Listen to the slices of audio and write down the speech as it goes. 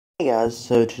Hey guys,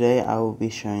 so today I will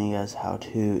be showing you guys how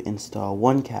to install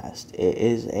ONECAST. It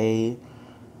is a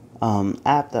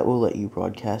app that will let you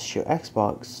broadcast your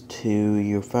Xbox to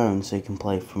your phone so you can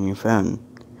play from your phone.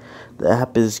 The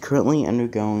app is currently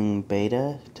undergoing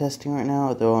beta testing right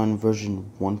now. They're on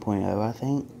version 1.0, I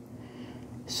think.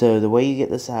 So the way you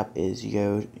get this app is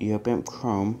you open up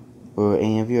Chrome or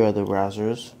any of your other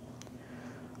browsers.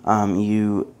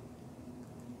 You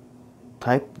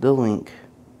type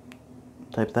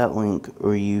that link,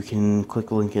 or you can click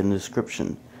the link in the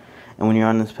description. And when you're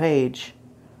on this page,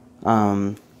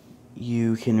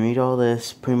 you can read all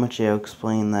this. Pretty much it'll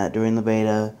explain that during the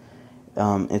beta,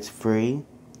 it's free,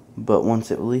 but once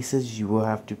it releases, you will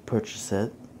have to purchase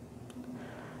it.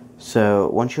 So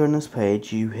once you're on this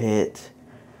page, you hit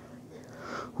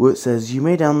where it says you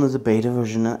may download the beta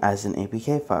version as an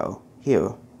APK file.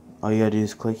 Here, all you gotta do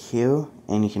is click here,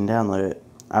 and you can download it.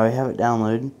 I already have it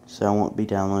downloaded, so I won't be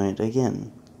downloading it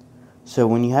again. So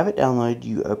when you have it downloaded,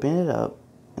 you open it up,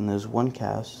 and there's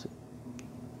ONECAST.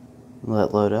 Let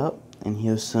it load up, and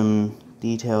here's some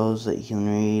details that you can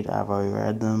read. I've already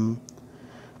read them.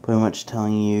 Pretty much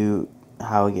telling you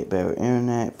how to get better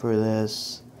internet for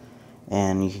this,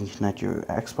 and you can connect your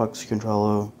Xbox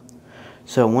controller.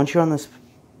 So once you're on this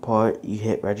part, you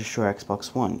hit register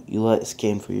Xbox One. You let it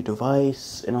scan for your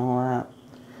device and all that.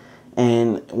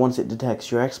 And once it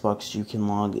detects your Xbox, you can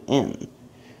log in.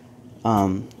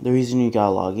 The reason you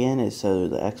gotta log in is so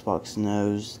the Xbox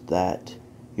knows that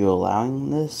you're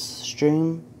allowing this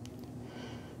stream.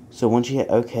 So once you hit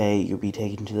OK, you'll be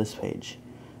taken to this page.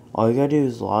 All you gotta do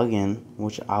is log in,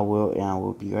 which I will, and I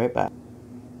will be right back.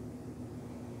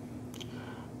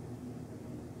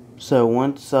 So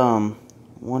once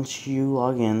you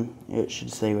log in, it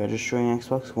should say registering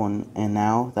Xbox One, and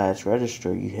now that it's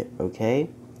registered, you hit OK.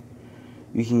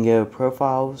 You can go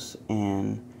profiles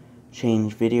and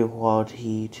change video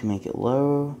quality to make it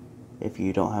lower if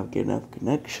you don't have good enough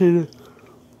connection.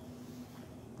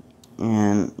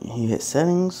 And you hit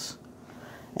settings,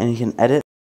 and you can edit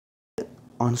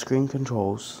on-screen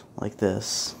controls like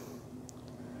this.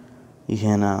 You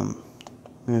can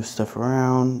move stuff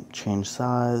around, change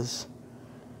size,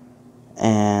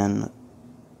 and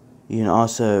you can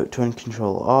also turn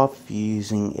control off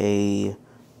using a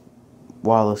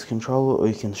wireless controller, or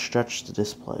you can stretch the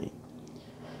display.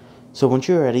 So once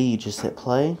you're ready, you just hit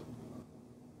play,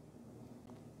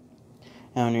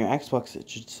 and on your Xbox it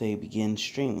should say begin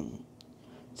streaming.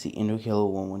 See,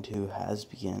 IndoKiller112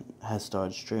 has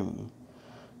started streaming.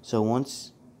 So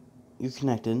once you're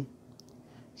connected, you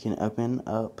can open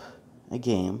up a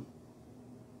game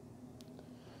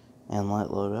and let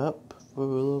it load up for a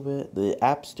little bit. The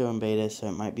app's still in beta, so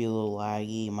it might be a little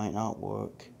laggy, it might not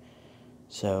work.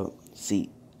 So, see,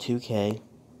 2K,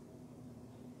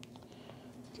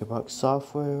 Gearbox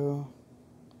Software.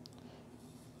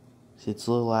 See, it's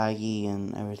a little laggy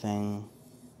and everything.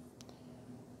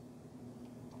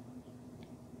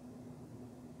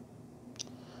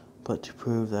 But to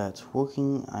prove that it's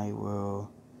working, I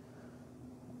will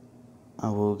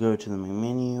go to the main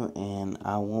menu, and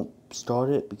I won't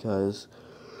start it because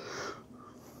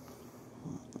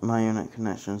my internet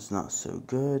connection is not so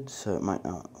good, so it might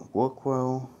not work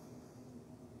well.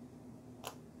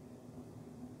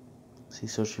 See,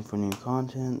 searching for new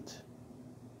content,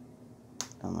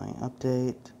 downloading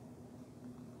update,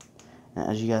 and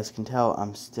as you guys can tell,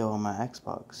 I'm still on my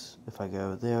Xbox. If I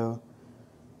go there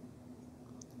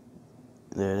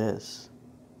it is,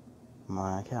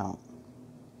 my account.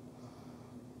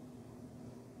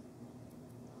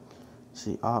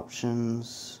 See,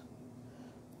 options,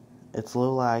 it's a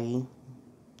little laggy,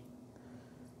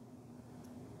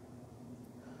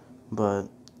 but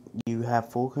you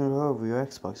have full control over your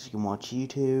Xbox. You can watch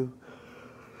YouTube,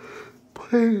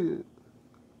 play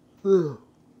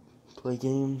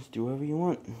games, do whatever you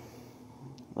want.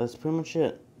 That's pretty much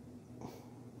it.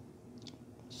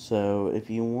 So if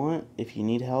you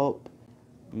need help,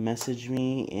 message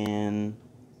me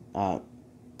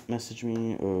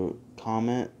or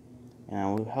comment, and I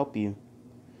will help you.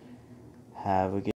 Have a good